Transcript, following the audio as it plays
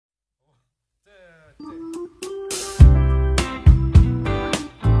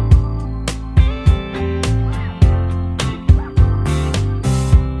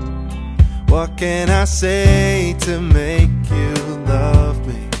can I say to make you love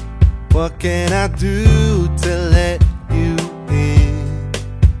me? What can I do to let you in?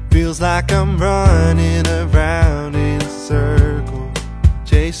 Feels like I'm running around in circles,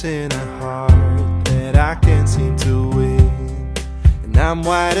 chasing a heart that I can't seem to win. And I'm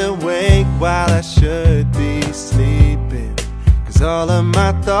wide awake while I should be sleeping, 'cause all of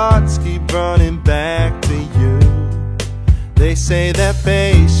my thoughts keep running back to you. They say that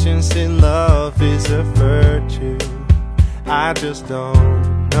patience in love is a virtue. I just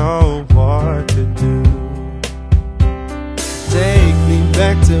don't know what to do. Take me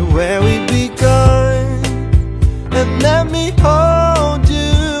back to where we begun, and let me hold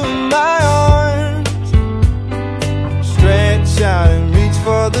you in my arms. Stretch out and reach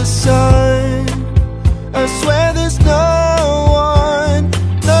for the sun. I swear there's no one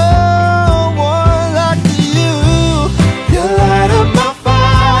like you. You light up my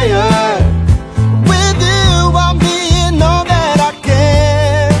fire. With you I'm being all that I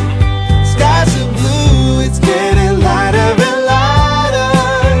can. Skies are blue, it's getting lighter and lighter.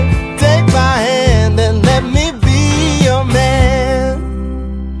 Take my hand and let me be your man.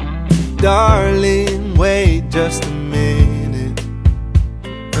 Darling, wait just a minute,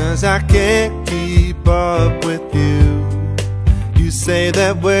 'cause I can't keep up with you. You say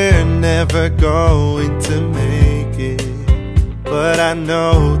that we're never going to make it, but I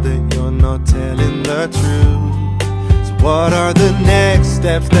know that you're not telling the truth. So what are the next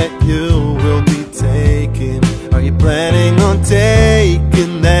steps that you will be taking? Are you planning on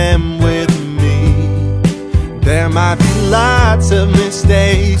taking them with me? There might be lots of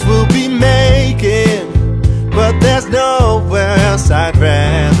mistakes we'll be making, but there's nowhere else I'd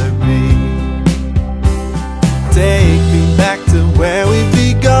rather be. Take me back to where we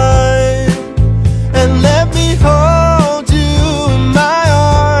begun, and let me hold you in my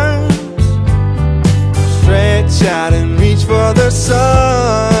arms. Stretch out and reach for the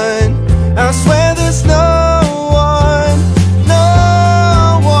sun. I swear